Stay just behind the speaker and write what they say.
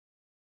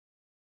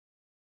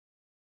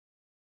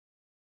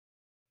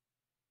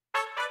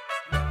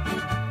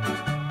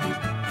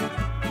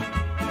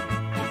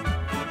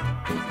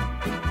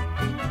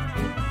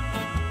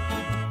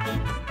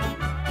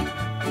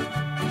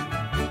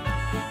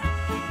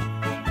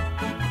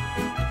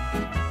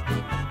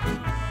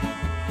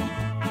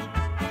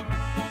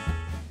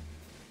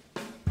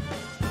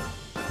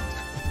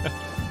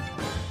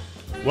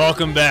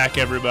Welcome back,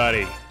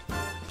 everybody.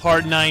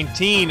 Part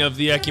 19 of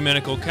the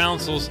Ecumenical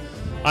Councils.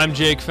 I'm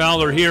Jake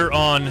Fowler here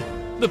on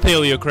the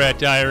Paleocrat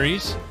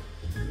Diaries.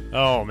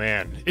 Oh,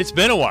 man. It's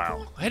been a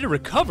while. I had to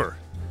recover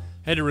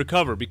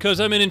because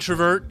I'm an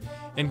introvert,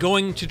 and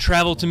going to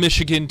travel to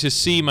Michigan to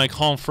see my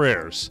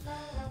confrères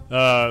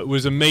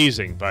was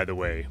amazing, by the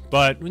way.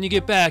 But when you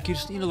get back, you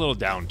just need a little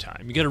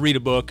downtime. You got to read a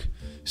book,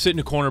 sit in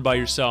a corner by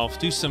yourself,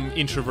 do some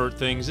introvert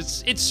things.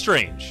 It's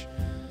strange.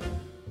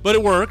 But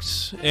it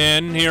worked,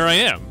 and here I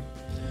am.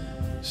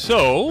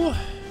 So,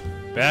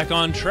 back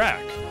on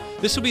track.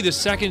 This will be the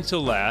second to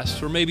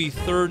last, or maybe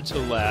third to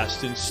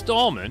last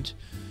installment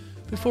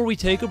before we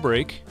take a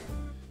break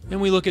and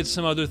we look at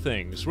some other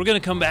things. We're going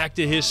to come back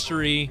to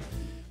history.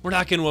 We're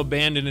not going to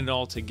abandon it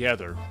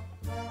altogether.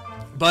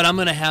 But I'm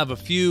going to have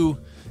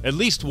at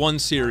least one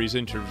series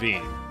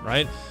intervene,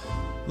 right?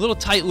 A little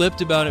tight-lipped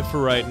about it for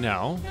right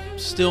now.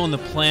 Still in the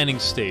planning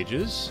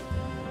stages.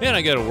 And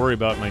I got to worry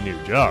about my new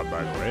job,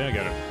 by the way. I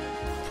got to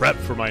prep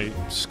for my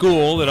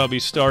school that I'll be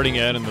starting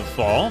at in the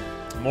fall.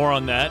 More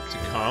on that to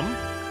come.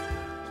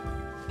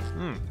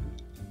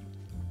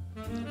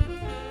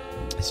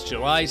 It's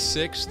July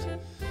 6th.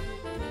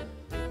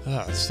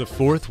 It's the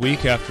fourth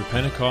week after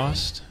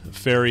Pentecost.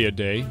 Feria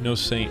day. No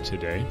saint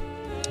today.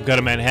 I've got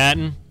a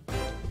Manhattan.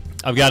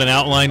 I've got an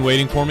outline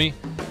waiting for me.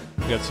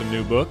 I've got some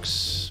new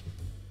books.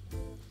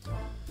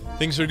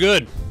 Things are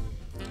good.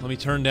 Let me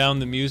turn down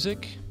the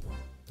music.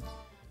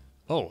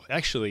 Oh,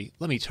 actually,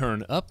 let me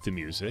turn up the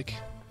music.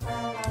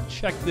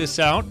 Check this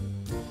out,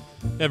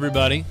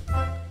 everybody.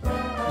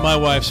 My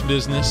wife's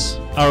business,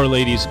 Our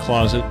Lady's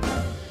Closet.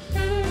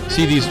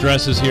 See these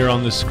dresses here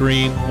on the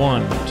screen?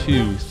 1,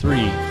 2, 3,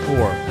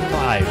 4,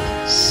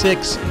 5,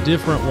 6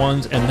 different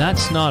ones, and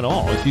that's not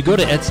all. If you go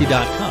to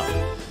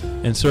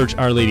Etsy.com and search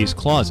Our Lady's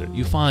Closet,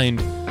 you find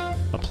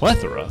a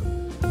plethora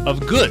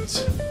of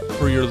goods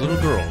for your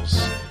little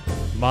girls.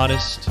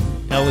 Modest,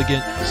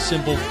 elegant,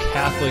 simple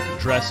Catholic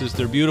dresses.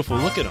 They're beautiful.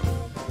 Look at them.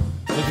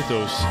 Look at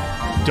those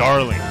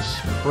darlings.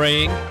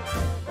 Praying.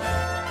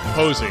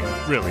 Posing,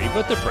 really,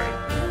 but they're praying.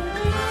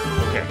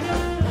 Okay.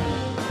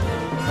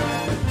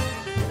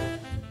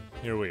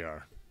 Here we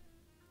are.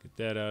 Get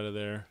that out of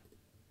there.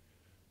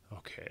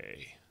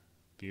 Okay.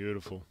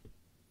 Beautiful.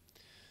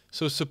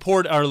 So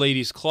support Our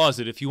Lady's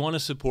Closet. If you want to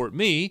support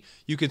me,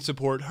 you can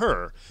support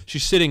her.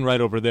 She's sitting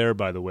right over there,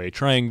 by the way,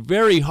 trying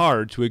very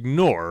hard to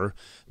ignore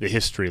the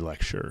history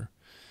lecture.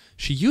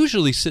 She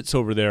usually sits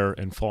over there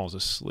and falls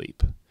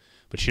asleep.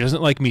 But she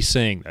doesn't like me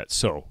saying that,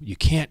 so you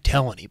can't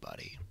tell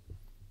anybody.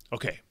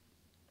 Okay.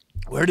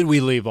 Where did we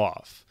leave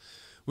off?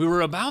 We were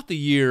about the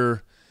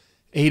year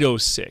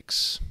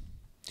 806.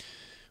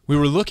 We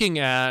were looking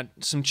at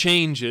some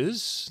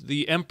changes.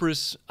 The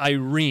Empress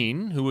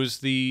Irene, who was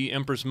the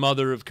Empress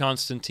mother of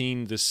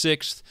Constantine VI,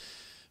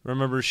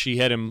 remember she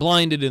had him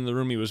blinded in the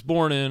room he was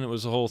born in. It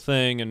was a whole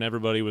thing, and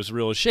everybody was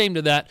real ashamed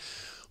of that.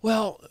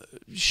 Well,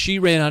 she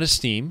ran out of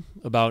steam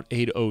about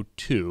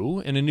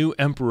 802, and a new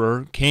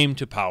emperor came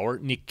to power,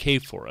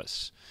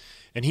 Nicephorus.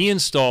 And he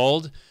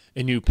installed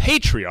a new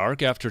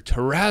patriarch after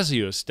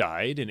Tarasius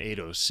died in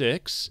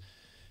 806,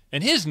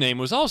 and his name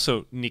was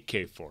also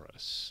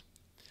Nicephorus.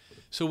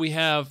 So we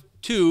have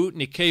two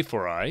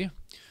Nicephori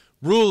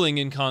ruling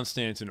in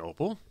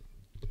Constantinople.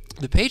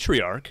 The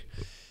patriarch,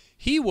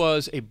 he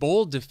was a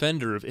bold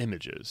defender of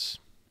images.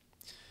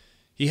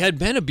 He had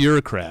been a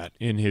bureaucrat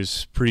in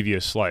his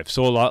previous life,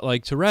 so a lot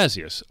like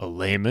Tarasius, a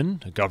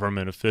layman, a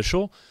government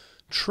official,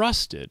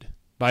 trusted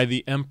by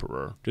the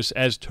emperor, just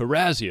as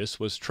Tarasius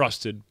was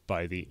trusted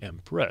by the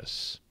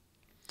empress.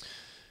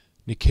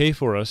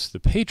 Nicephorus, the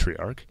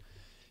patriarch,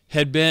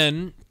 had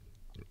been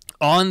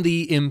on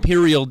the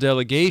imperial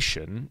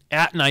delegation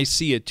at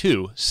Nicaea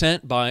too,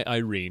 sent by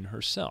Irene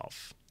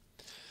herself.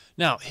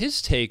 Now,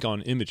 his take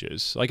on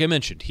images, like I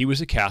mentioned, he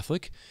was a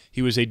Catholic.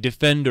 He was a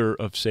defender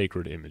of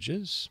sacred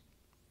images.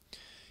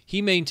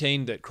 He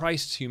maintained that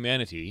Christ's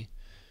humanity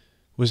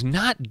was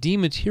not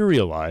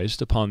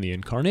dematerialized upon the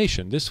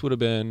incarnation. This would have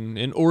been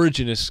an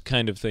Origenist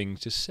kind of thing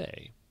to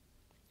say.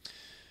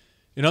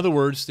 In other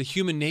words, the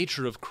human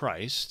nature of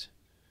Christ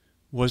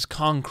was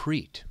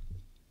concrete,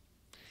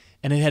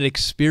 and it had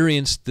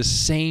experienced the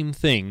same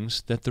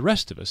things that the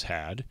rest of us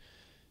had,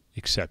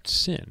 except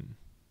sin.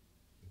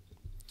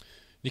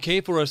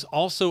 Nicephorus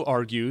also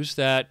argues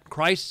that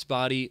Christ's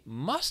body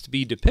must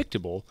be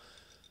depictable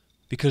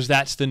because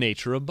that's the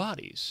nature of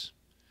bodies.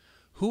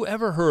 Who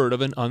ever heard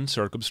of an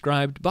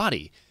uncircumscribed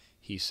body,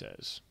 he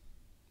says.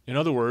 In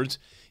other words,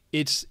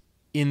 it's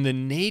in the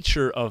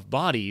nature of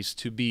bodies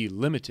to be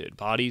limited.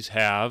 Bodies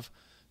have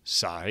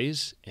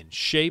size and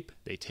shape.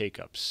 They take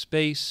up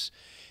space.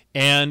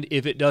 And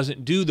if it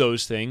doesn't do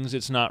those things,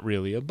 it's not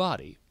really a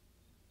body.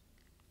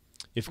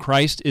 If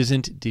Christ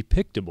isn't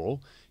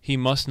depictable, he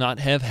must not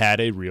have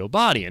had a real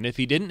body. And if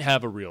he didn't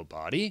have a real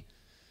body,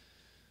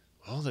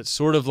 well, that's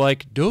sort of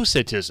like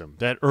docetism,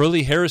 that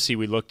early heresy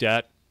we looked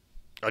at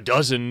a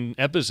dozen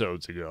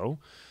episodes ago,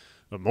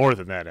 or more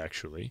than that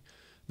actually,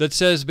 that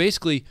says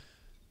basically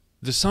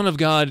the Son of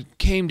God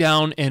came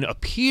down and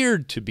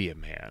appeared to be a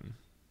man,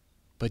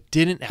 but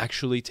didn't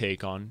actually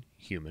take on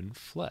human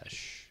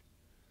flesh.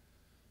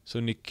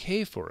 So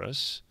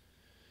Nicephorus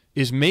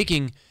is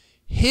making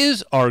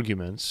his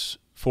arguments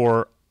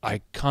for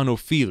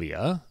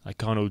iconodulia,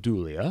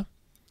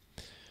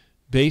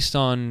 based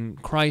on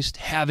Christ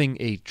having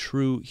a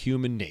true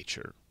human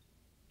nature,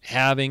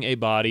 having a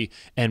body,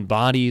 and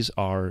bodies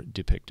are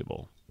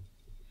depictable.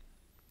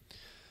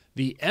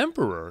 The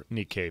emperor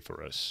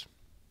Nicephorus,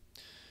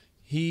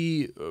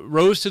 he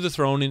rose to the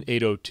throne in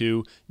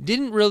 802,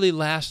 didn't really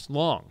last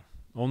long,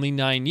 only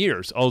 9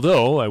 years,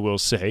 although I will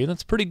say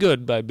that's pretty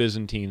good by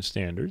Byzantine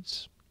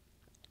standards.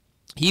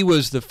 He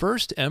was the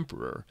first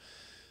emperor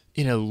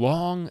in a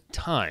long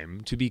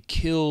time to be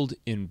killed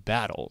in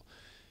battle.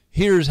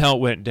 Here's how it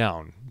went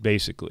down,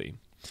 basically.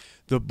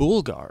 The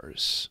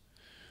Bulgars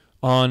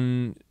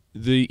on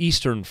the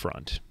Eastern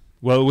Front,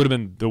 well, it would have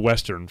been the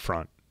Western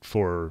Front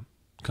for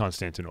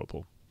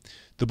Constantinople.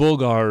 The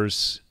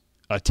Bulgars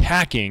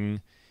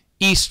attacking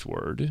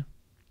eastward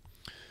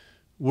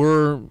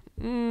were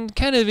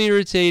kind of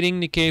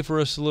irritating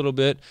Nicephorus a little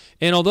bit,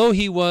 and although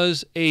he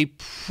was a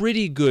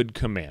pretty good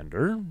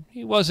commander,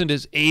 he wasn't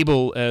as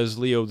able as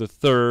Leo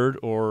III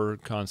or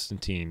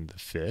Constantine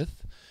V.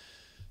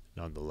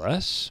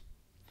 Nonetheless,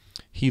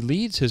 he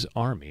leads his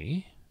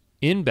army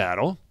in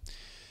battle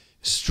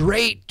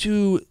straight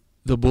to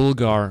the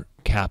Bulgar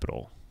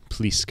capital,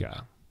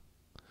 Pliska,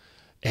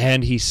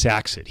 and he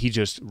sacks it. He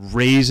just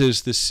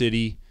razes the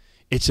city.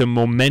 It's a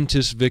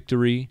momentous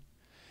victory,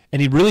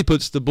 and he really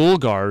puts the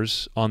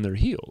Bulgars on their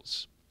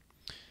heels.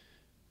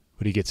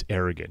 But he gets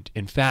arrogant.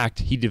 In fact,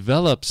 he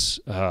develops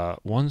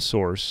one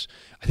source,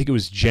 I think it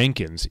was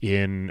Jenkins,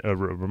 in a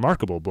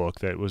remarkable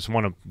book that was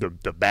one of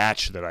the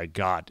batch that I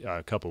got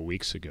a couple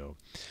weeks ago.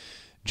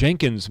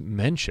 Jenkins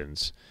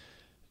mentions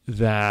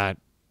that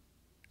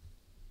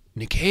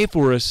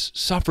Nicephorus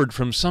suffered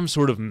from some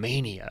sort of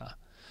mania,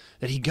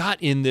 that he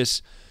got in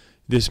this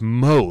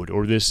mode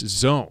or this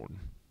zone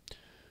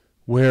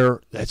where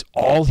that's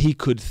all he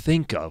could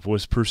think of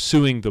was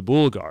pursuing the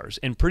Bulgars,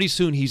 and pretty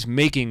soon he's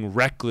making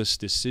reckless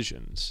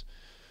decisions.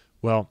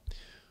 Well,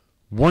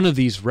 one of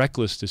these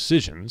reckless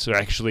decisions, or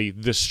actually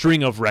the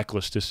string of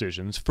reckless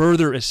decisions,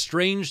 further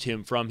estranged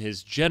him from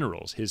his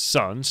generals, his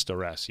son,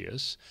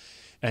 Stauracius,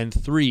 and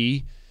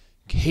 3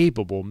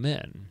 capable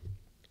men,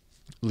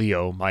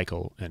 Leo,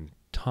 Michael, and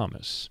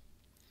Thomas.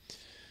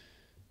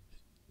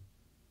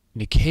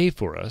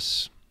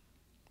 Nicephorus,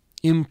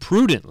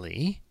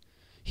 imprudently,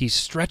 he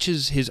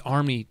stretches his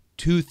army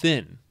too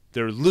thin.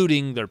 They're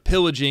looting, they're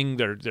pillaging,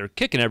 they're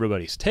kicking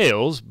everybody's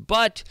tails,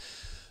 but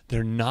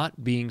they're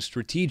not being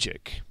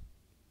strategic.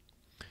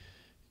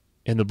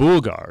 And the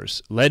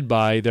Bulgars, led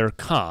by their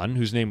Khan,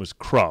 whose name was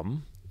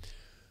Krum,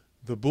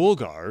 the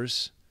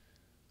Bulgars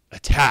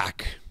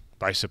attack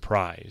by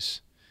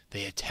surprise.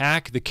 They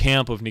attack the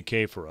camp of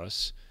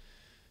Nicephorus.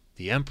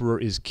 The emperor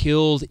is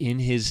killed in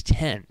his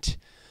tent.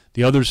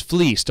 The others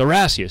flee.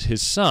 Stauracius,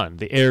 his son,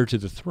 the heir to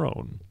the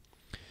throne,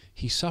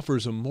 he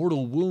suffers a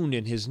mortal wound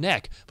in his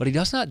neck, but he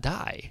does not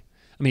die.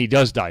 I mean, he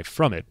does die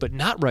from it, but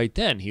not right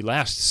then. He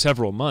lasts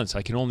several months.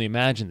 I can only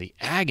imagine the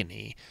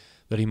agony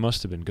that he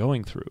must have been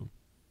going through.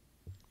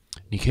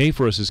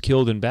 Nicephorus is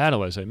killed in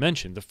battle, as I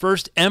mentioned, the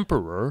first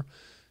emperor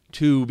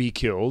to be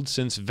killed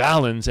since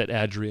Valens at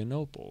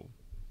Adrianople.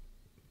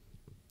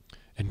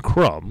 And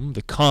Krum,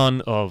 the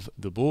Khan of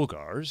the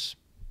Bulgars,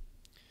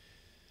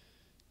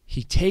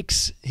 he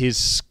takes his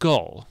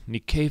skull,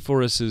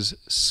 Nicephorus's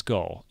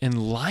skull,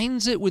 and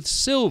lines it with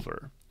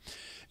silver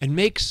and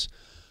makes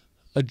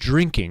a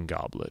drinking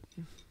goblet.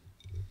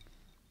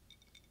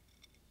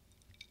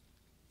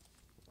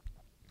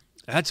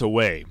 That's a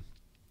way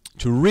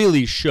to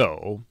really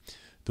show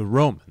the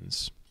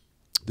Romans,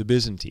 the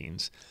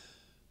Byzantines,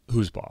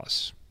 who's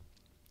boss.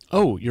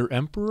 Oh, your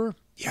emperor?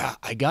 Yeah,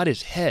 I got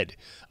his head.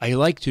 I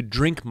like to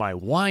drink my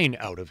wine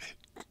out of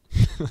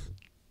it.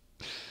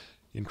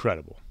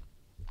 Incredible.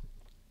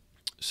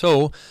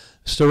 So,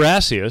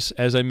 Stauracius,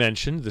 as I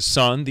mentioned, the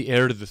son, the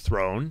heir to the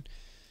throne,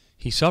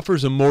 he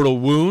suffers a mortal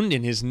wound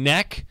in his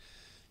neck,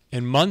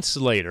 and months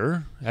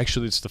later,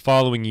 actually it's the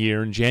following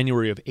year, in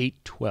January of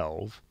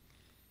 812,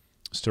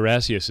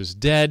 Stauracius is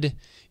dead.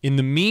 In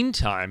the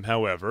meantime,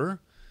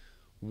 however,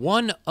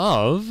 one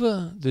of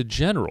the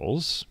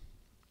generals,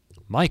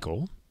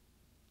 Michael,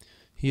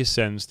 he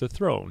ascends the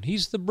throne.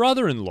 He's the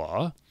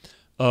brother-in-law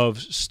of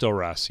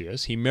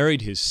Stauracius. He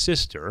married his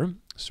sister,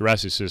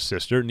 Stauracius'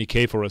 sister,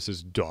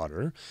 Nicephorus'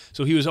 daughter.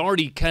 So he was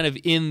already kind of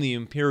in the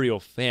imperial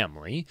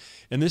family.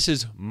 And this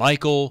is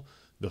Michael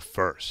the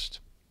First.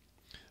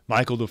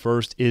 Michael the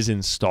First is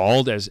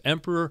installed as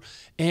emperor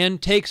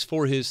and takes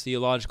for his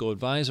theological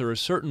advisor a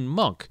certain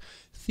monk,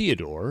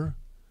 Theodore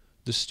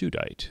the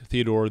Studite,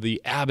 Theodore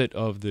the abbot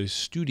of the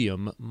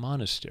Studium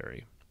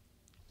monastery.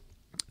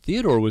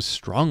 Theodore was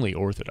strongly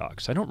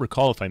orthodox. I don't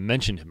recall if I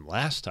mentioned him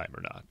last time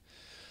or not.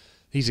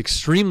 He's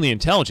extremely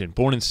intelligent.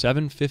 Born in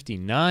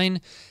 759,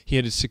 he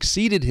had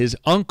succeeded his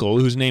uncle,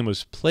 whose name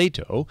was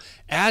Plato,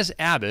 as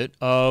abbot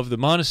of the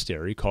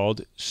monastery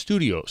called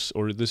Studios,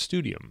 or the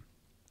Studium.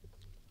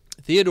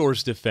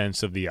 Theodore's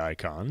defense of the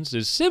icons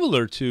is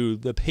similar to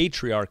the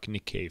Patriarch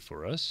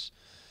Nicephorus,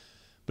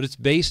 but it's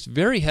based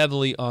very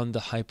heavily on the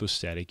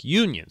hypostatic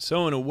union.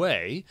 So in a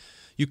way,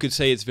 you could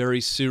say it's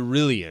very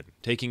Cyrillian,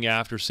 taking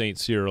after St.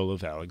 Cyril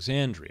of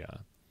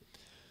Alexandria.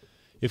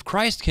 If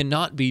Christ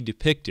cannot be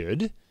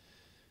depicted,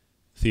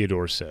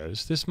 Theodore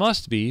says, this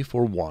must be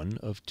for one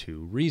of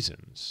two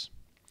reasons.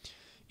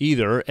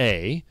 Either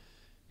A,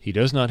 he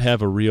does not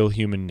have a real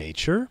human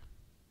nature,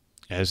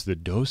 as the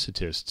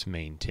Docetists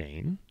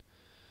maintain,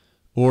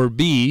 or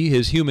B,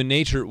 his human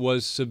nature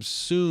was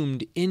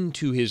subsumed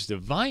into his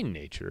divine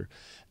nature,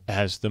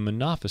 as the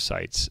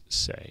Monophysites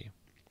say.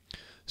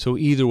 So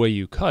either way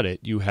you cut it,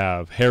 you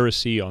have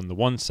heresy on the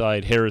one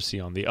side, heresy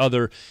on the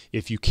other.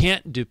 If you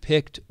can't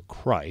depict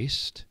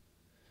Christ,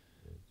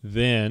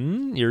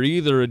 then you're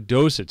either a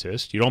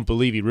Docetist, you don't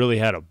believe he really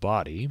had a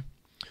body,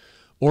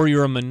 or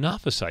you're a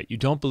Monophysite, you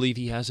don't believe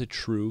he has a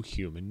true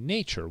human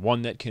nature,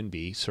 one that can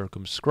be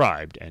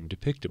circumscribed and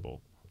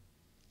depictable.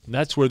 And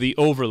that's where the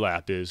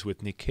overlap is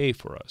with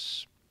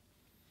Nicephorus.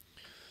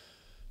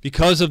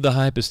 Because of the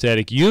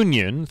hypostatic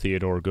union,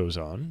 Theodore goes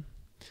on,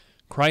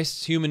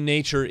 Christ's human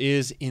nature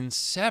is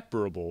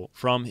inseparable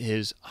from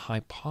his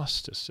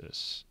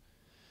hypostasis,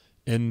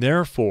 and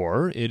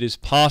therefore it is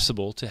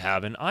possible to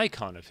have an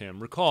icon of him.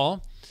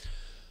 Recall,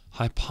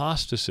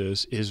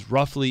 hypostasis is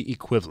roughly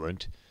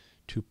equivalent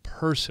to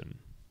person.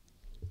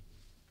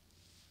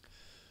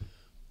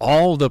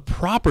 All the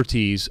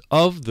properties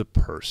of the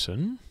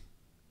person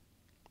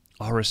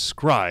are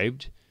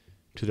ascribed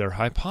to their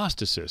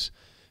hypostasis,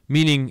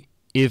 meaning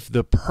if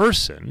the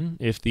person,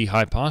 if the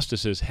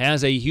hypostasis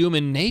has a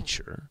human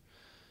nature,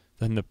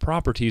 then the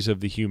properties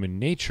of the human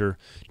nature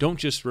don't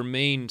just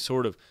remain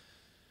sort of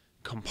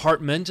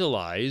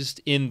compartmentalized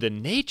in the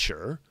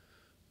nature,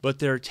 but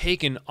they're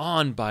taken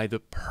on by the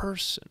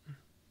person.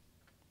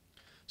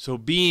 So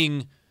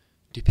being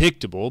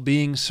depictable,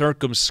 being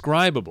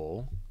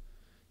circumscribable,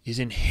 is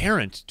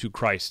inherent to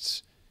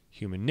Christ's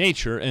human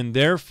nature, and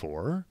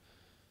therefore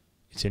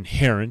it's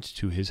inherent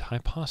to his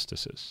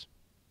hypostasis.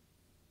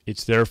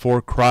 It's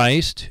therefore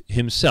Christ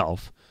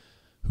himself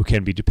who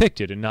can be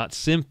depicted, and not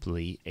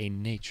simply a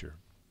nature.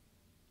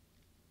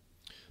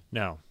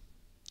 Now,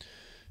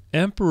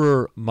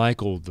 Emperor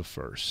Michael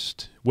I,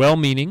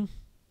 well-meaning,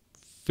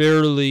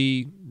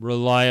 fairly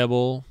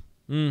reliable-ish,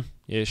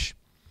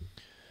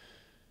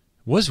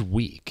 was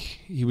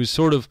weak. He was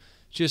sort of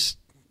just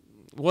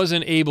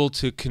wasn't able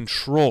to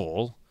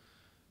control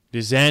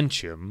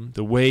Byzantium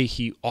the way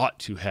he ought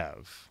to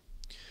have.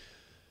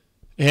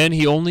 And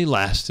he only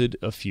lasted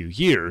a few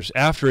years.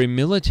 After a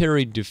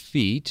military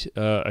defeat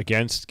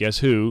against, guess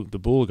who, the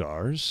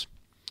Bulgars,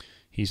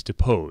 he's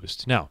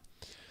deposed. Now,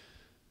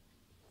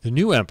 the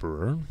new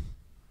emperor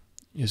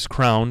is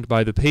crowned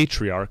by the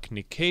Patriarch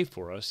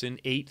Nicephorus in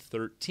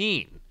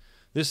 813.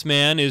 This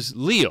man is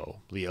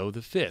Leo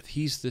V.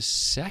 He's the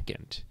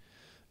second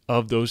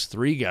of those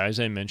three guys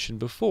I mentioned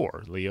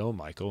before, Leo,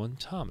 Michael, and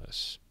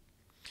Thomas.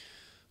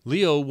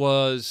 Leo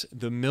was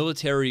the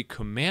military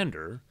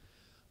commander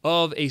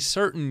of a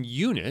certain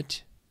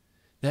unit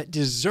that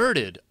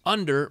deserted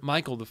under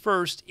Michael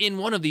I in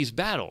one of these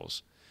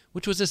battles,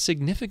 which was a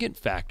significant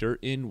factor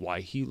in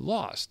why he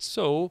lost.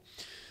 So,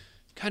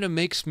 kind of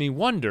makes me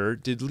wonder,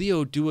 did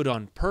Leo do it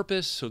on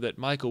purpose so that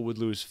Michael would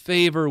lose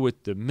favor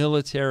with the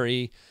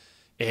military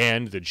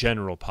and the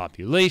general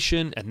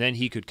population, and then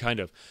he could kind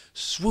of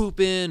swoop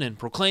in and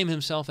proclaim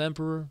himself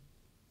emperor?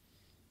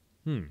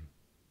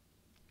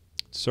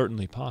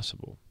 Certainly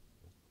possible.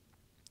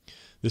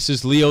 This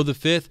is Leo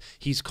V.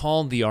 He's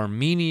called the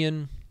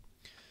Armenian,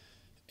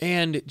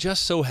 and it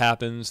just so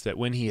happens that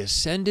when he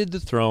ascended the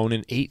throne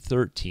in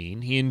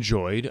 813, he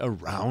enjoyed a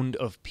round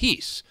of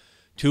peace.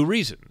 Two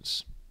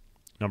reasons.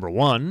 Number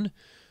one,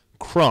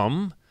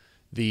 Crum,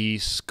 the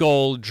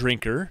skull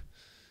drinker,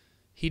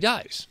 he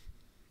dies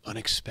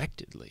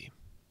unexpectedly.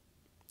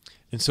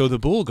 And so the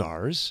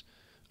Bulgars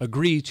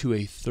agree to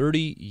a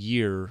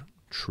 30-year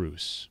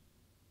truce.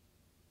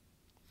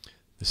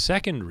 The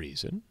second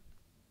reason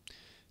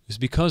is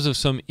because of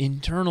some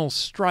internal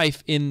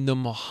strife in the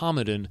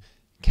Mohammedan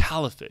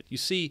Caliphate. You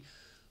see,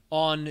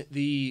 on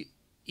the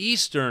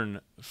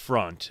eastern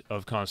front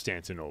of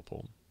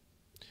Constantinople,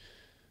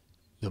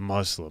 the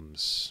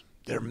Muslims,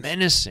 they're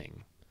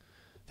menacing.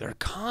 They're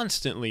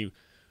constantly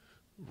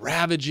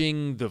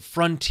ravaging the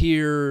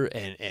frontier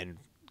and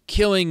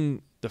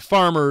killing the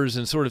farmers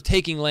and sort of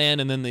taking land,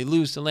 and then they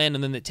lose the land,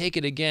 and then they take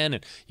it again,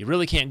 and you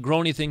really can't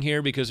grow anything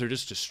here because they're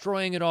just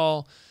destroying it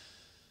all.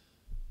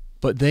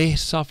 But they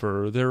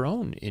suffer their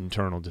own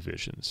internal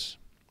divisions,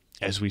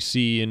 as we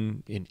see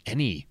in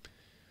any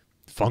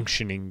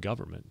functioning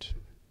government.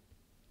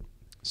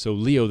 So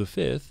Leo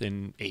V,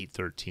 in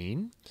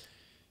 813,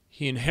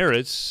 he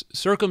inherits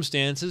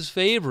circumstances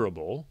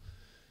favorable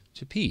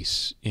to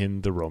peace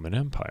in the Roman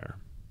Empire.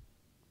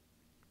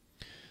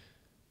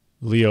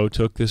 Leo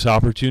took this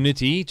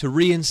opportunity to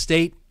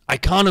reinstate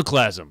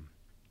iconoclasm.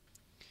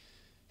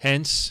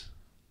 Hence,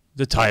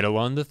 the title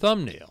on the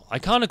thumbnail,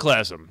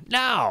 Iconoclasm,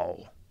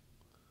 now!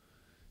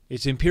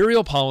 It's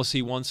imperial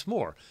policy once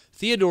more.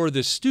 Theodore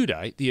the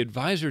Studite, the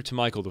advisor to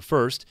Michael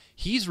I,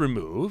 he's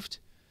removed,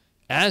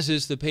 as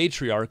is the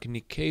patriarch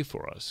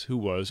Nicephorus, who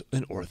was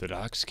an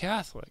Orthodox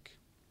Catholic.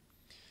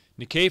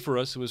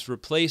 Nicephorus was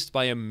replaced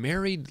by a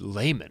married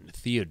layman,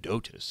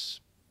 Theodotus.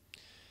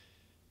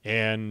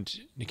 And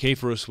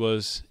Nicephorus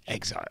was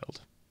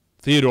exiled.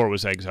 Theodore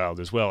was exiled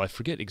as well. I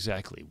forget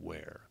exactly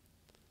where.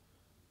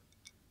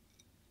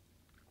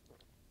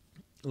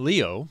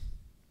 Leo,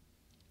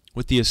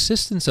 with the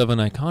assistance of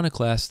an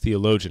iconoclast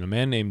theologian, a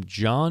man named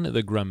John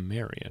the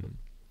Grammarian,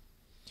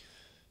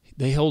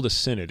 they hold a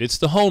synod. It's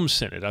the home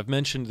synod. I've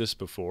mentioned this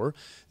before.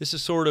 This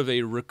is sort of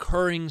a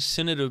recurring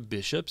synod of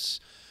bishops,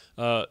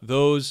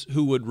 those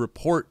who would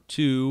report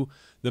to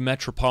the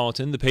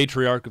metropolitan, the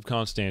Patriarch of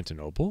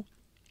Constantinople.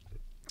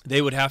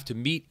 They would have to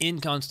meet in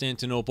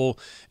Constantinople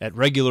at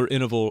regular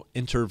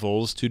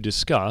intervals to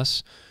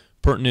discuss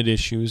pertinent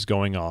issues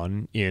going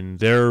on in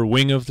their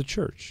wing of the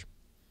church.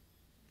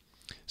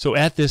 So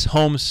at this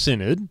home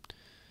synod,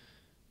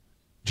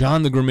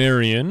 John the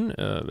Grammarian,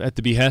 at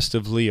the behest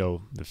of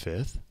Leo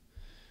V,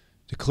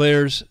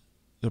 declares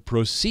the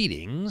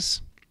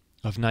proceedings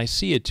of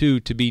Nicaea II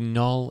to be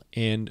null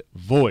and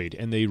void,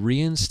 and they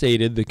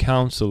reinstated the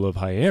Council of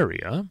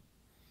Hieria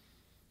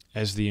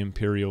as the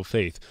imperial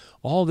faith.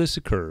 All this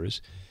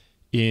occurs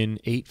in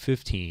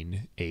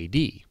 815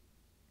 A.D.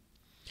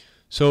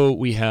 So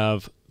we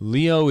have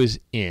Leo is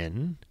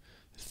in,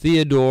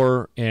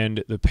 Theodore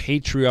and the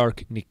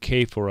Patriarch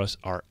Nicephorus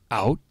are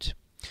out,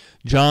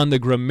 John the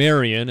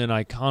Grammarian, an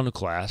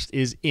iconoclast,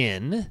 is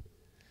in,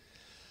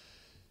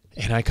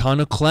 and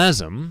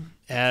iconoclasm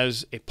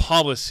as a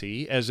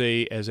policy, as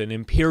an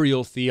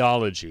imperial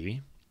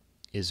theology,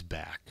 is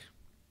back.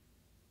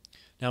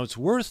 Now it's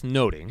worth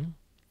noting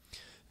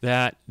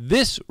that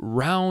this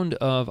round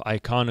of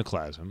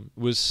iconoclasm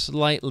was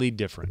slightly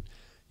different.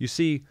 You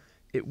see,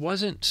 it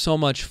wasn't so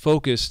much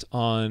focused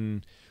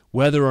on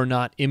whether or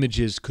not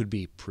images could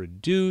be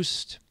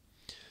produced,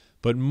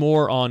 but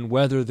more on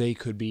whether they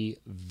could be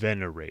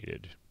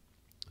venerated.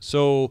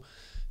 So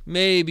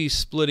maybe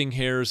splitting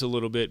hairs a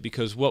little bit,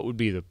 because what would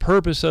be the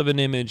purpose of an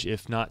image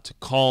if not to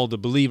call the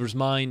believer's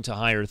mind to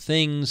higher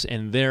things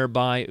and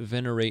thereby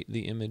venerate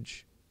the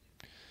image?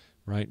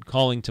 Right?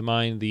 Calling to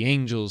mind the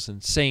angels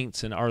and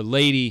saints and Our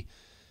Lady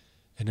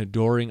and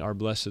adoring our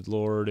blessed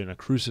Lord in a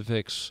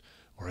crucifix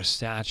or a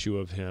statue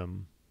of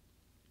him.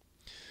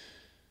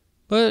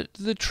 But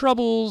the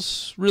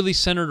troubles really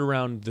centered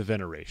around the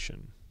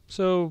veneration.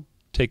 So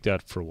take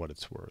that for what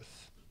it's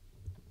worth.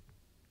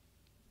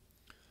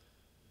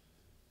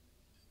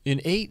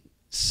 In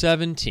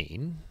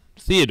 817,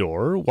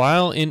 Theodore,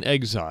 while in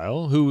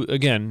exile, who,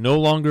 again, no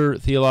longer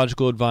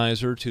theological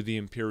advisor to the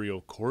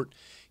imperial court,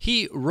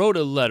 he wrote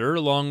a letter,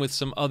 along with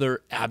some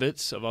other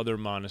abbots of other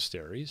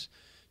monasteries,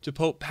 to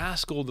Pope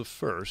Paschal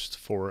I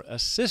for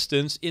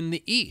assistance in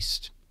the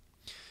East.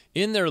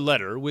 In their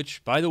letter,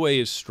 which, by the way,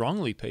 is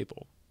strongly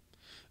papal,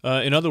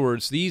 in other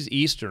words, these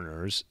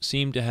Easterners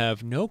seem to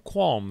have no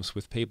qualms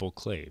with papal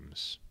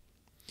claims.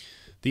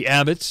 The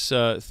abbots,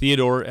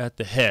 Theodore at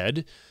the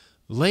head,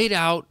 laid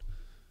out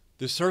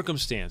the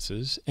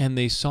circumstances, and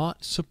they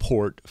sought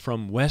support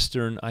from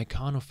Western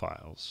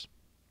iconophiles.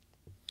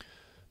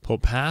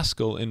 Pope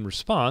Paschal, in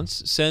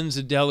response, sends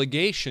a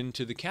delegation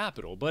to the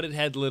capital, but it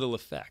had little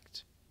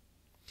effect.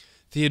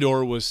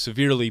 Theodore was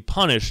severely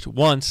punished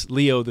once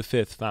Leo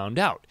V found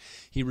out.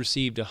 He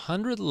received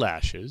 100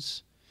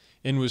 lashes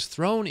and was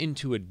thrown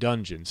into a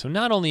dungeon. So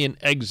not only in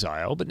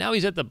exile, but now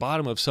he's at the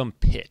bottom of some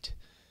pit.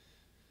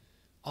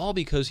 All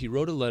because he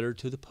wrote a letter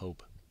to the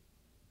Pope.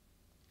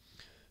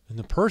 And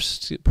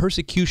the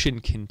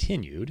persecution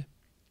continued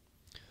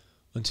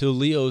until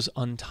Leo's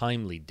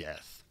untimely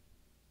death.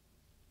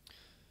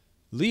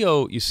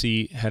 Leo, you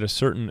see, had a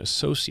certain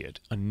associate,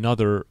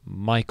 another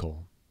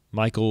Michael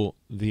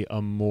the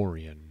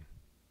Amorian.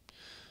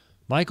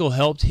 Michael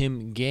helped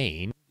him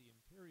gain the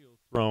imperial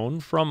throne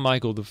from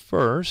Michael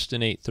I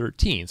in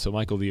 813. So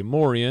Michael the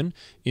Amorian,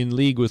 in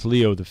league with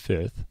Leo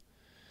V,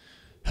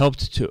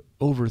 helped to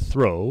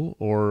overthrow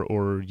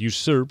or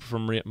usurp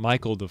from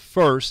Michael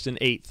I in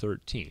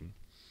 813.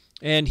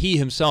 And he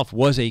himself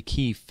was a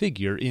key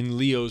figure in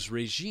Leo's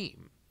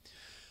regime.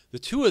 The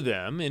two of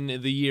them, in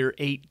the year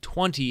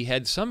 820,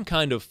 had some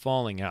kind of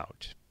falling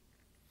out.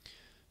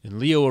 And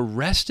Leo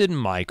arrested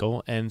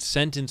Michael and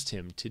sentenced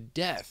him to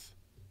death.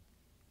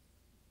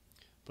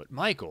 But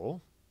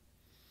Michael,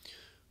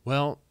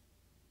 well,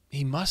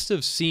 he must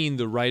have seen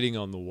the writing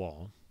on the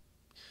wall,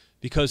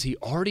 because he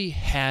already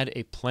had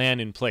a plan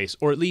in place,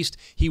 or at least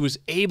he was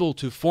able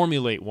to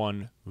formulate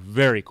one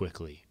very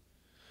quickly.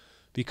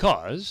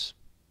 Because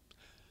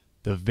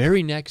the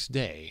very next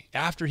day,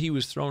 after he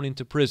was thrown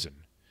into prison,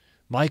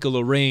 Michael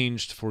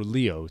arranged for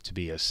Leo to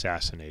be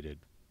assassinated.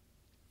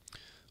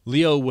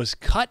 Leo was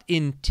cut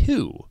in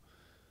two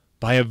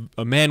by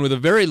a man with a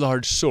very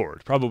large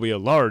sword, probably a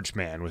large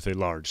man with a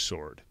large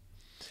sword,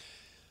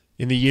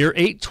 in the year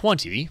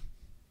 820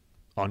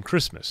 on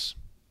Christmas,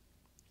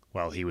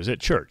 while he was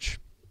at church.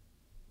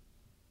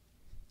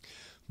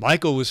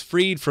 Michael was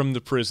freed from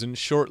the prison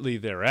shortly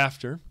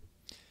thereafter,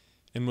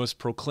 and was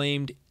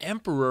proclaimed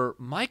Emperor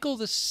Michael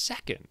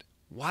II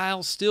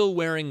while still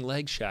wearing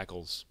leg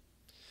shackles.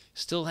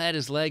 Still had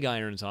his leg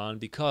irons on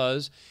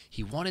because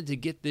he wanted to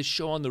get this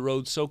show on the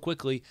road so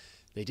quickly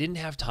they didn't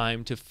have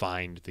time to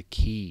find the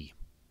key.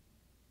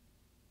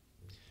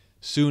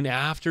 Soon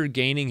after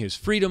gaining his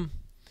freedom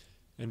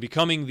and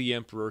becoming the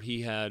emperor,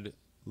 he had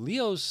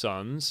Leo's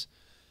sons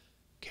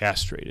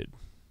castrated.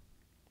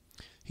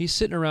 He's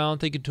sitting around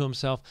thinking to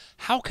himself,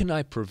 how can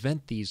I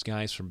prevent these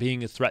guys from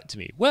being a threat to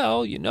me?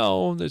 Well, you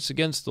know, it's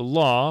against the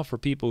law for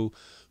people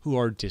who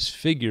are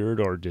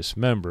disfigured or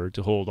dismembered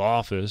to hold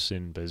office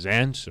in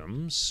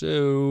Byzantium,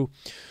 so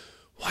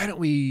why don't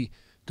we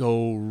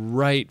go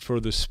right for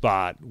the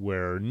spot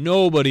where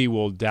nobody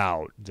will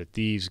doubt that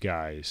these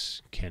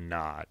guys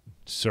cannot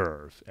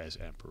serve as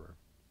emperor.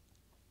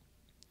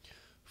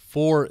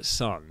 4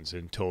 sons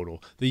in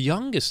total, the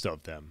youngest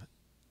of them,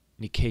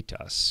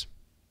 Niketas.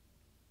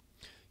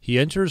 He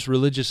enters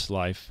religious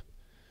life.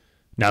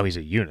 Now he's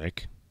a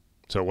eunuch,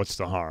 so what's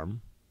the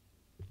harm?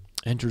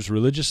 Enters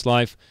religious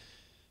life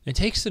and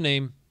takes the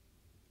name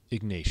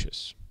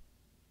Ignatius.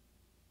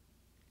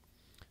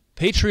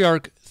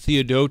 Patriarch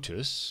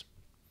Theodotus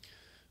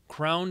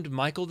crowned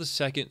Michael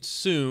II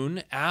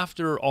soon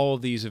after all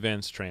of these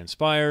events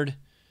transpired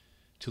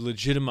to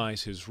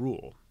legitimize his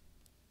rule.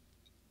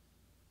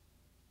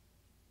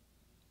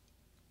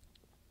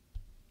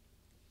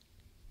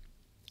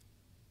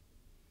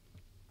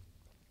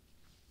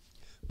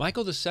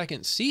 Michael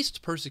II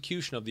ceased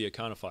persecution of the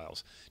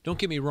Iconophiles. Don't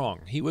get me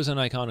wrong, he was an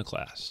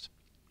iconoclast.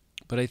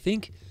 But I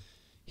think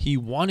he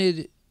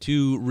wanted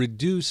to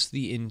reduce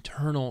the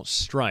internal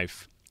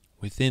strife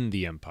within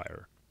the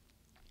empire.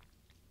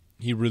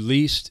 He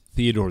released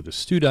Theodore the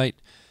Studite,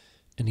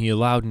 and he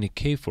allowed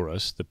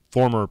Nicephorus, the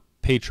former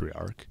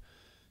patriarch,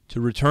 to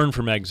return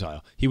from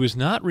exile. He was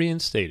not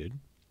reinstated.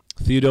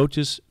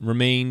 Theodotus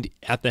remained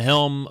at the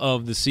helm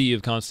of the See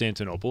of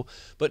Constantinople,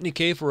 but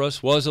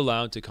Nicephorus was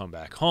allowed to come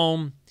back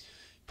home,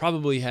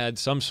 probably had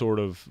some sort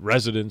of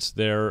residence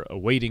there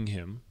awaiting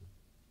him.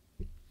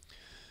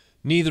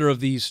 Neither of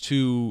these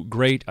two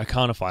great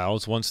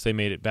iconophiles, once they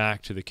made it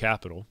back to the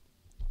capital,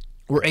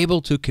 were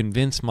able to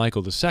convince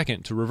Michael II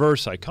to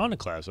reverse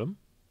iconoclasm,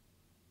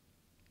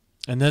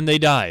 and then they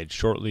died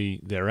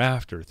shortly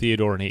thereafter,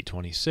 Theodore in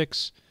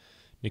 826,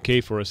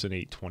 Nicephorus in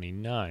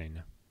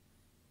 829.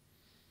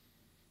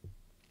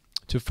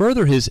 To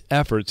further his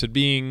efforts at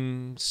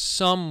being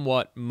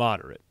somewhat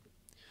moderate,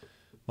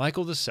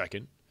 Michael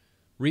II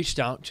reached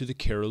out to the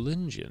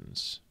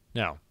Carolingians.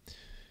 Now,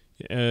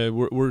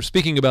 we're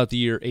speaking about the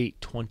year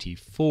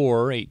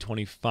 824,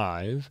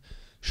 825.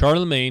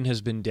 Charlemagne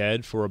has been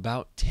dead for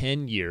about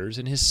 10 years,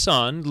 and his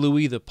son,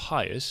 Louis the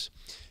Pious,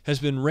 has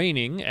been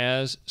reigning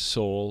as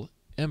sole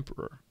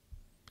emperor.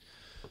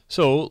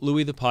 So,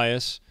 Louis the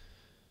Pious,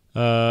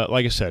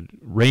 like I said,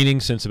 reigning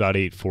since about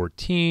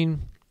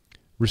 814,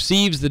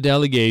 receives the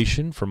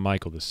delegation from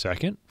Michael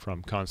II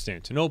from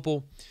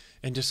Constantinople,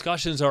 and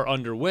discussions are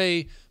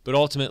underway, but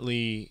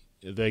ultimately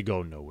they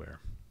go nowhere.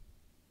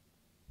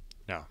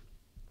 Now,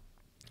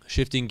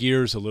 shifting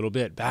gears a little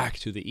bit back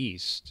to the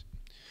east.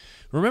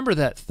 Remember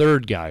that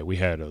third guy? We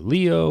had a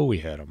Leo, we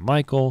had a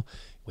Michael,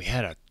 we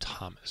had a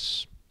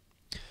Thomas.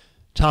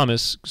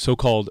 Thomas,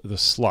 so-called the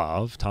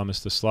Slav, Thomas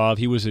the Slav,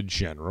 he was a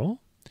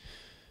general,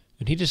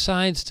 and he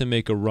decides to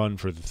make a run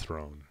for the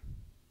throne.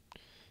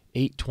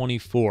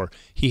 824,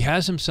 he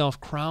has himself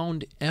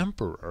crowned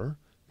emperor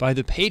by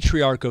the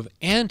Patriarch of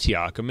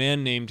Antioch, a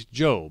man named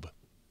Job.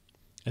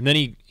 And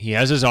then he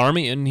has his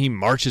army and he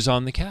marches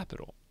on the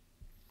capital.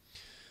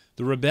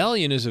 The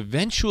rebellion is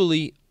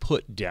eventually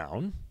put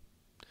down,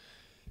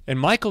 and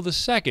Michael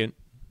II,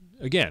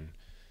 again,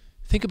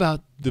 think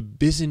about the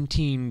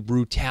Byzantine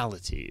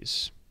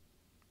brutalities.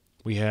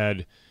 We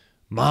had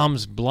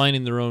moms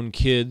blinding their own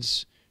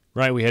kids,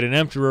 right? We had an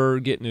emperor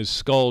getting his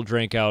skull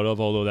drank out of,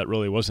 although that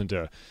really wasn't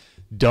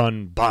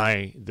done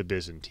by the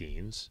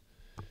Byzantines.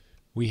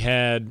 We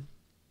had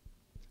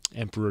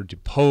emperor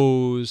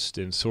deposed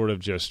and sort of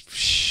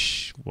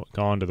just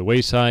gone to the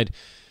wayside.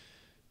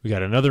 We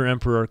got another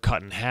emperor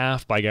cut in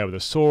half by a guy with a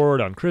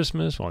sword on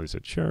Christmas while he's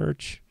at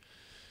church.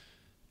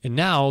 And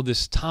now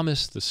this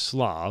Thomas the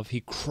Slav, he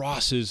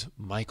crosses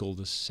Michael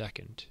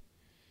II.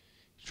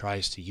 He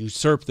tries to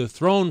usurp the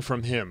throne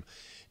from him,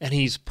 and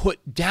he's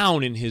put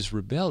down in his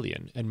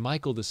rebellion. And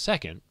Michael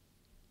II,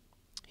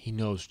 he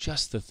knows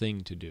just the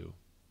thing to do.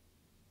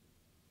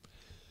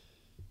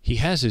 He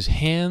has his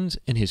hands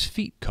and his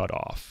feet cut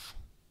off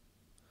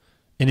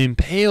and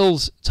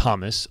impales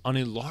Thomas on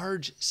a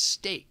large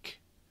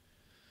stake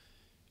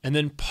and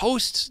then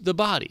posts the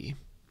body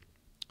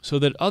so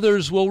that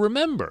others will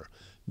remember.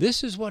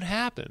 This is what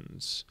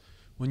happens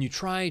when you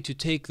try to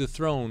take the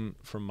throne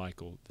from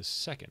Michael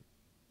II.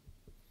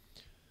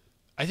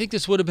 I think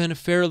this would have been a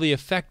fairly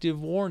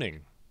effective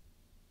warning.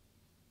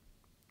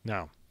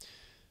 Now,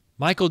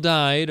 Michael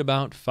died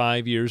about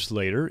 5 years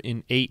later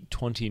in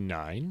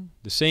 829,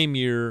 the same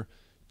year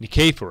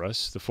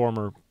Nicephorus, the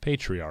former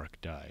patriarch,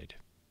 died.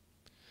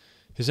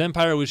 His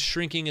empire was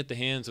shrinking at the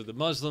hands of the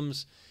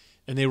Muslims,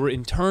 and they were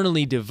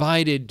internally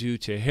divided due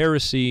to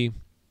heresy.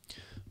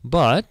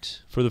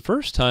 But for the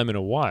first time in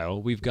a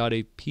while, we've got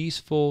a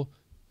peaceful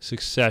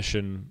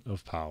succession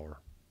of power.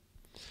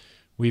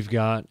 We've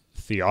got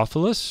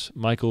Theophilus,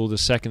 Michael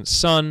II's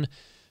son,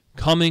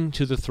 coming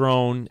to the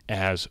throne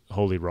as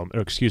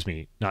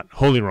not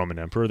Holy Roman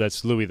Emperor,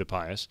 that's Louis the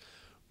Pious,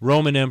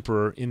 Roman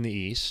Emperor in the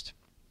East.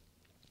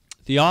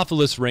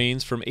 Theophilus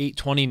reigns from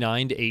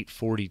 829 to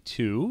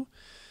 842,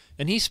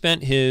 and he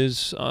spent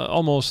his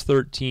almost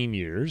 13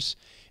 years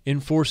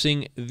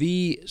enforcing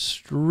the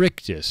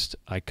strictest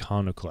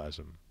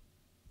iconoclasm.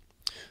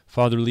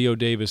 Father Leo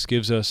Davis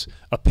gives us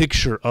a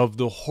picture of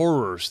the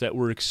horrors that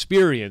were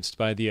experienced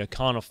by the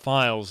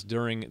iconophiles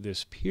during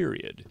this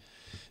period.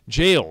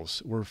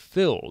 Jails were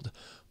filled,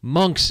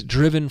 monks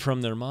driven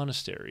from their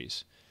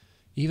monasteries.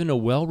 Even a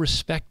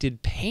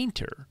well-respected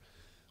painter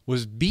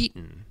was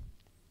beaten,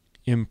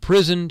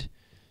 imprisoned,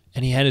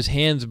 and he had his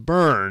hands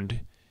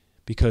burned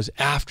because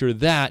after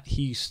that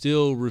he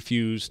still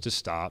refused to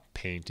stop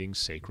painting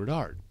sacred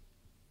art.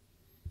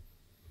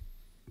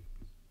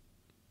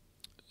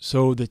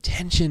 So the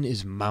tension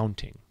is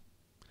mounting.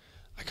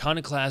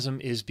 Iconoclasm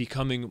is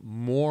becoming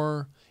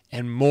more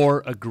and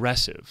more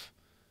aggressive.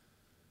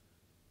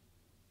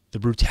 The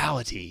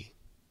brutality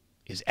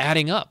is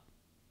adding up.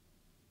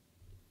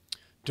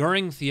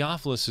 During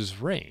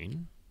Theophilus'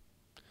 reign,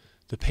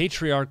 the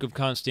Patriarch of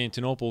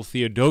Constantinople,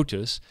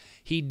 Theodotus,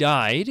 he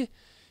died,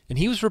 and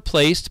he was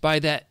replaced by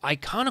that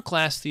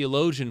iconoclast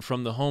theologian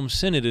from the Home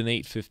Synod in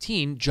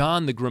 815,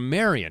 John the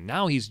Grammarian.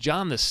 Now he's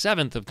John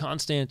VII of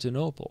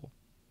Constantinople.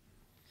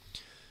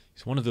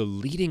 He's one of the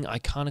leading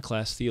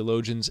iconoclast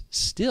theologians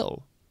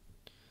still.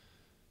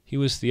 He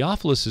was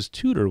Theophilus'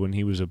 tutor when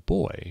he was a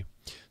boy,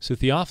 so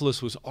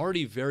Theophilus was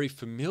already very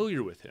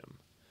familiar with him.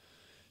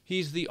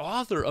 He's the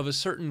author of a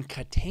certain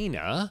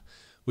catena,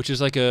 which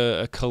is like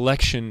a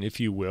collection, if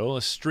you will,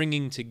 a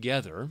stringing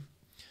together.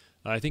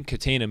 I think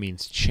catena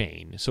means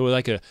chain. So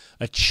like a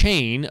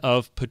chain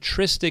of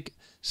patristic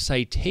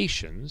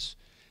citations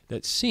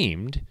that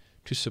seemed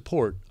to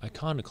support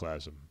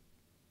iconoclasm.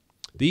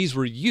 These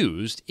were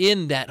used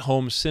in that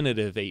Home Synod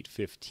of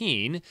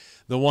 815,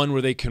 the one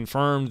where they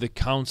confirmed the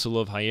Council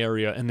of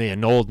Hieria and they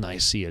annulled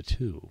Nicaea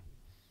too.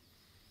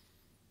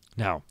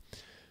 Now,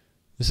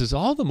 this is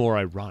all the more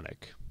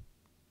ironic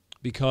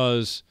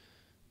because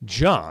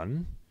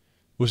John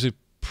was a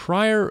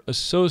prior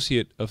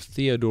associate of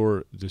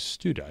Theodore the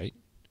Studite,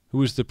 who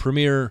was the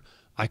premier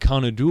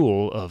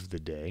iconodule of the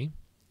day,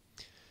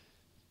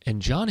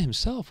 and John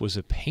himself was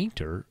a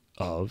painter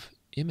of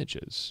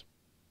images.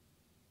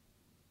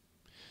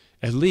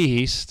 At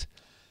least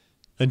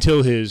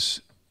until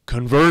his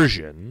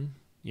conversion,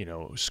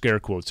 scare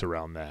quotes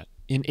around that,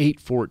 in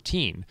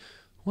 814.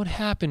 What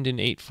happened in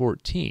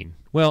 814?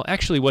 Well,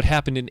 actually, what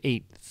happened in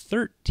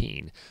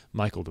 813?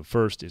 Michael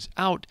I is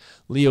out.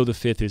 Leo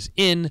V is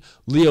in.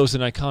 Leo's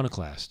an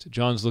iconoclast.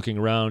 John's looking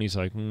around. He's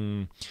like,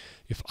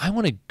 if I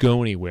want to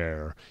go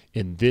anywhere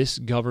in this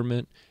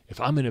government, if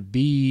I'm going to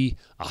be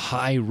a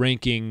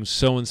high-ranking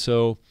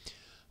so-and-so,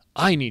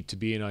 I need to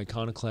be an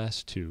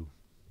iconoclast too.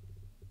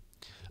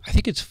 I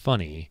think it's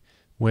funny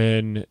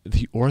when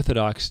the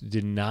Orthodox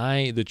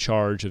deny the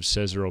charge of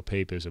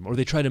Caesaropapism, or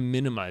they try to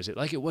minimize it,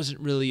 like it wasn't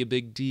really a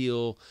big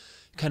deal,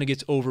 kind of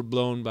gets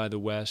overblown by the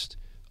West.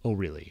 Oh,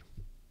 really?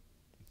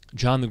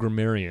 John the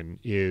Grammarian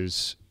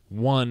is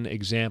one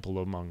example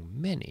among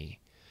many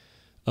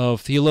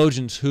of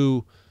theologians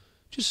who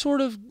just sort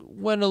of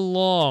went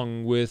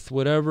along with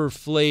whatever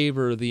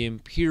flavor the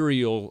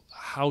imperial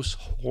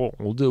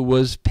household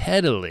was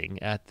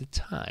peddling at the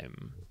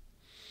time.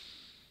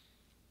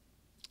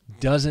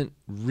 Doesn't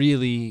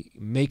really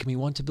make me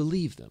want to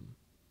believe them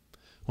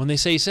when they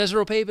say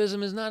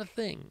Caesaropapism is not a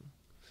thing.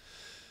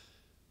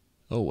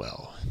 Oh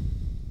well.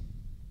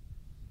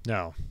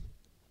 Now,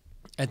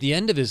 at the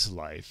end of his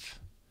life,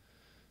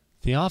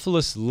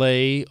 Theophilus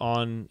lay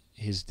on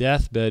his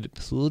deathbed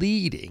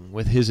pleading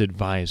with his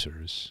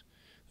advisors.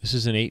 This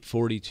is in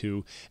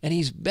 842, and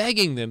he's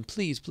begging them,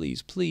 please,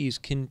 please, please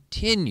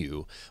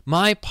continue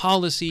my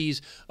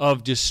policies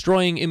of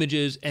destroying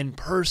images and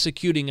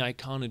persecuting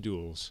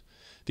iconodules.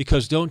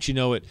 Because don't you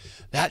know it,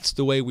 that's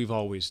the way we've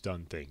always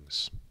done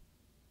things.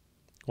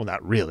 Well,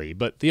 not really,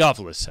 but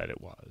Theophilus said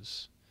it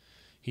was.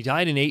 He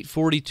died in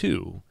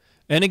 842,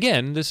 and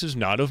again, this is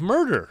not of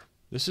murder.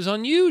 This is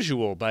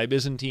unusual by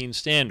Byzantine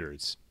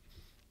standards.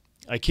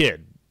 I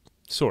kid,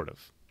 sort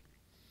of.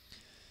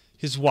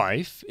 His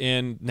wife,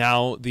 and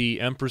now the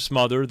empress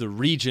mother, the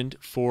regent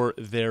for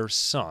their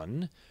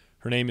son,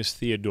 her name is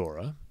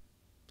Theodora.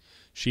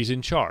 She's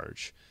in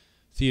charge.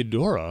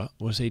 Theodora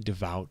was a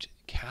devout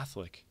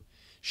Catholic.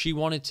 She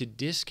wanted to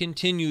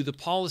discontinue the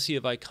policy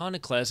of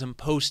iconoclasm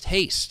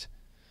post-haste.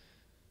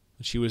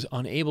 But she was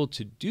unable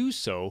to do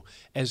so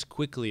as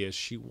quickly as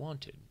she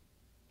wanted.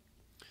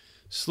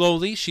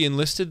 Slowly, she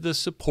enlisted the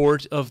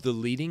support of the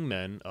leading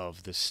men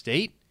of the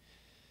state,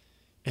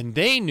 and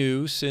they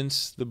knew,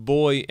 since the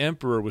boy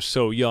emperor was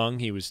so young,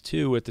 he was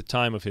 2 at the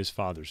time of his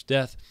father's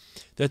death,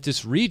 that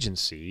this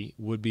regency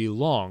would be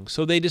long,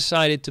 so they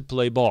decided to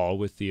play ball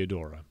with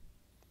Theodora.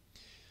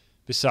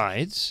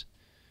 Besides,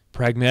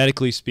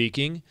 pragmatically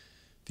speaking,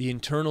 the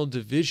internal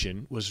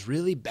division was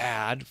really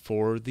bad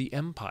for the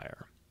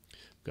empire.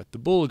 We've got the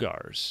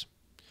Bulgars.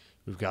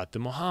 We've got the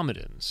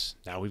Mohammedans.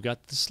 Now we've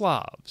got the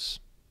Slavs.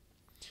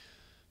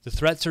 The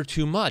threats are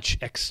too much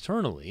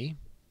externally,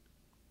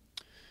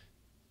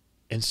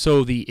 and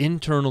so the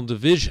internal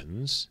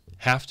divisions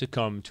have to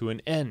come to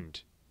an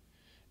end.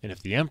 And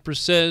if the emperor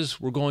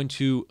says we're going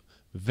to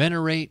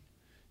venerate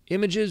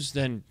images,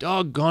 then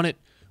doggone it,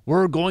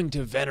 we're going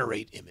to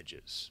venerate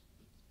images.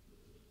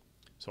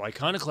 So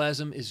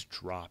iconoclasm is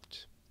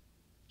dropped,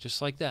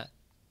 just like that.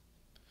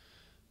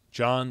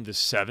 John the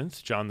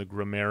Seventh, John the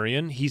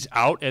Grammarian, he's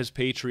out as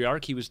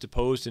patriarch. He was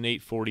deposed in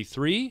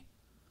 843.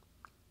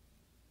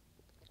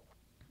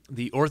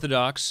 The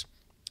Orthodox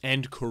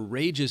and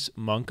courageous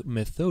monk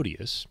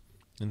Methodius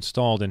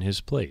installed in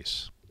his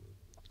place.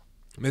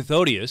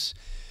 Methodius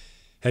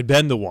had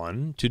been the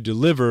one to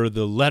deliver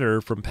the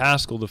letter from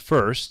Paschal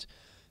I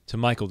to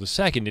Michael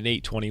II in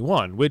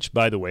 821, which,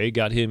 by the way,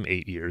 got him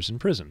 8 years in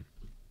prison.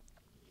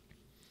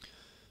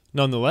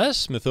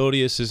 Nonetheless,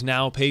 Methodius is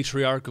now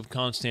Patriarch of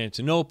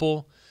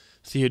Constantinople.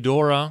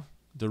 Theodora,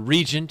 the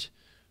regent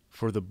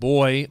for the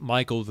boy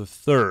Michael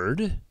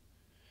III.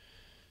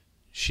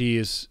 She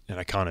is an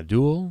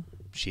iconodual.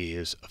 She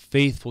is a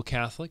faithful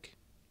Catholic.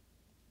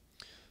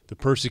 The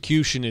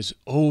persecution is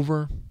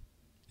over.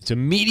 It's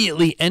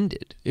immediately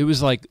ended. It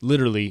was like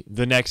literally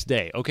the next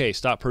day. Okay,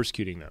 stop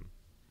persecuting them.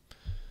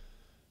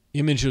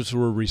 Images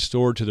were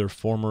restored to their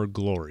former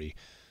glory.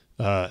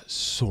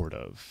 Sort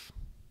of.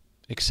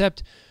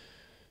 Except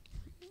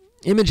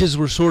images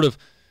were sort of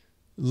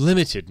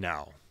limited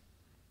now.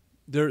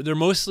 They're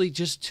mostly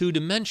just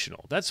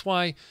two-dimensional. That's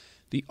why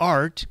the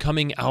art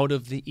coming out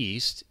of the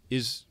East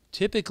is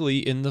typically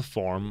in the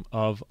form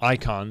of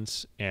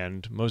icons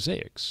and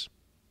mosaics.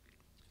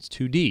 It's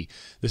 2D.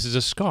 This is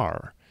a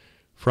scar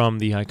from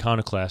the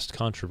iconoclast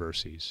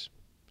controversies.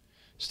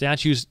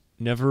 Statues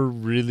never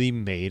really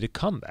made a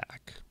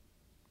comeback,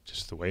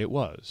 just the way it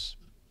was.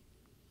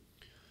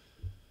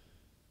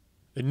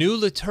 A new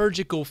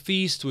liturgical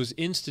feast was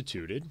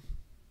instituted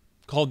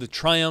called the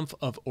Triumph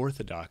of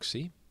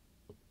Orthodoxy.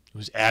 It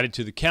was added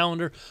to the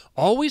calendar,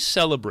 always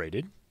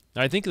celebrated.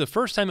 I think the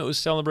first time it was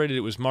celebrated,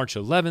 it was March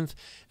 11th,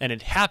 and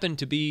it happened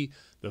to be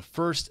the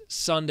first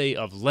Sunday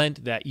of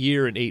Lent that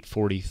year in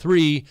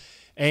 843,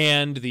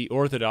 and the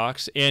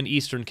Orthodox, and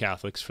Eastern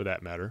Catholics for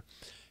that matter,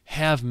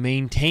 have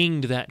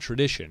maintained that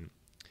tradition.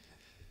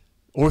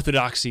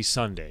 Orthodoxy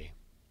Sunday,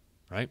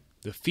 right?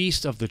 The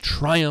Feast of the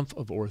Triumph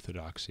of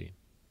Orthodoxy.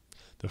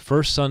 The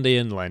first Sunday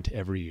in Lent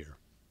every year.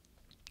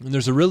 And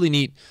there's a really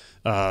neat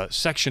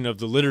section of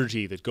the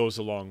liturgy that goes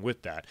along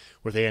with that,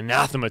 where they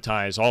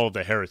anathematize all of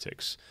the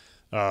heretics.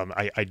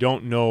 I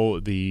don't know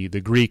the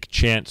Greek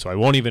chant, so I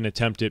won't even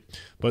attempt it,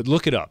 but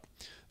look it up.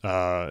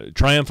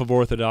 Triumph of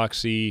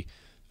Orthodoxy,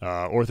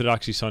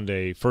 Orthodoxy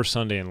Sunday, first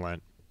Sunday in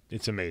Lent.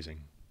 It's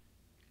amazing.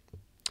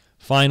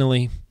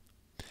 Finally,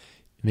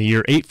 in the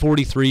year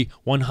 843,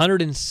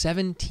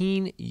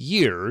 117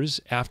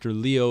 years after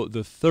Leo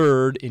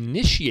III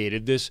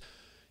initiated this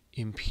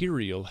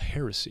imperial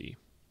heresy,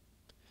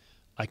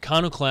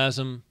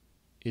 iconoclasm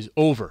is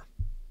over.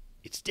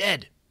 It's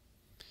dead.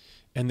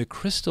 And the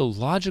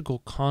Christological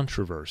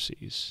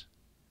controversies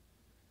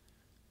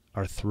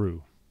are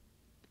through.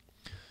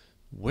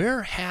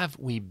 Where have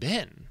we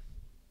been?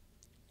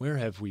 Where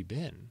have we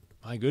been?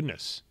 My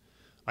goodness.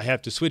 I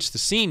have to switch the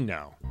scene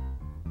now.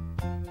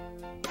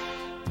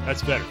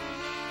 That's better.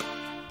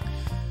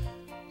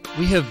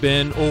 We have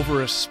been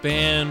over a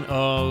span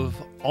of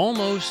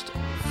almost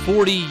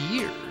 40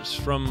 years,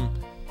 from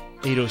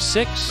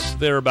 806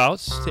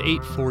 thereabouts to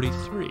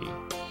 843.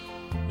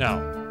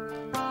 Now,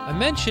 I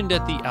mentioned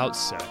at the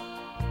outset,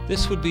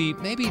 this would be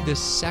maybe the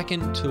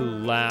second to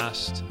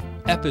last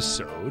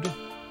episode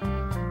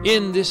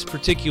in this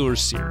particular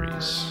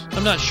series.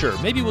 I'm not sure.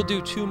 Maybe we'll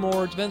do 2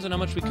 more. It depends on how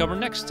much we cover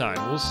next time.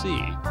 We'll see.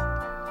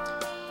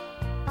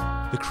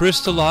 The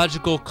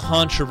Christological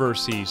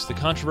controversies, the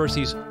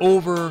controversies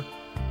over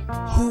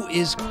who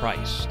is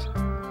Christ.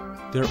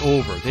 They're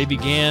over. They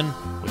began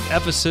with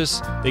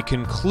Ephesus. They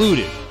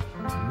concluded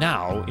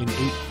now in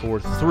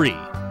 843.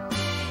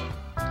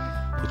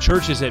 The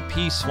church is at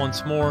peace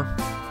once more.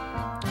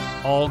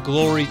 All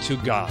glory to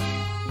God.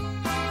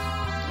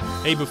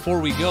 Hey, before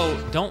we go,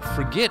 don't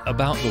forget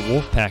about the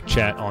Wolfpack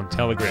chat on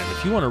Telegram.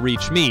 If you want to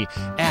reach me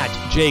at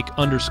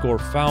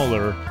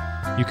Jake_Fowler,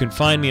 you can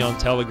find me on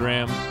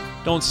Telegram.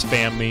 Don't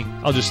spam me.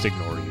 I'll just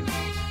ignore you.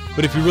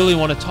 But if you really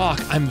want to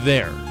talk, I'm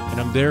there. And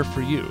I'm there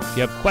for you. If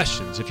you have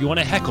questions, if you want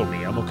to heckle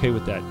me, I'm okay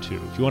with that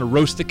too. If you want to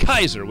roast the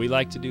Kaiser, we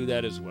like to do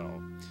that as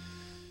well.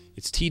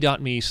 It's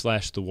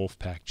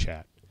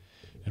t.me/thewolfpackchat.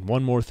 And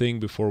one more thing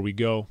before we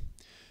go.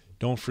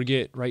 Don't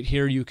forget, right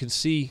here you can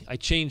see I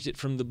changed it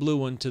from the blue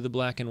one to the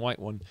black and white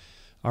one.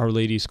 Our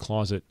Lady's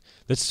Closet.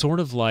 That's sort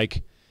of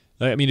like,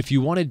 I mean, if you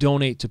want to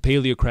donate to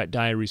Paleocrat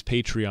Diaries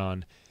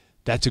Patreon,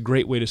 that's a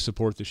great way to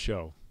support the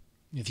show.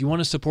 If you want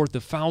to support the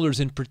Fowlers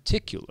in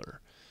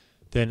particular,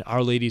 then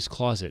Our Lady's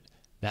Closet,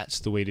 That's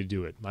the way to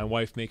do it. My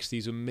wife makes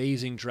these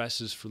amazing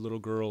dresses for little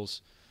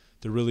girls.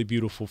 They're really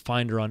beautiful.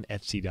 Find her on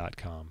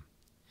Etsy.com.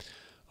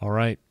 All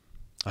right.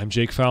 I'm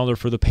Jake Fowler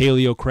for the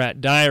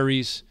Paleocrat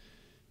Diaries.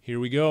 Here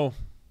we go.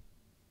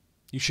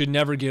 You should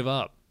never give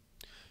up.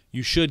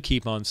 You should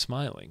keep on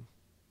smiling.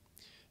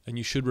 And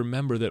you should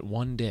remember that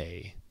one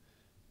day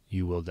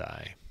you will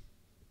die.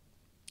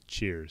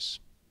 Cheers.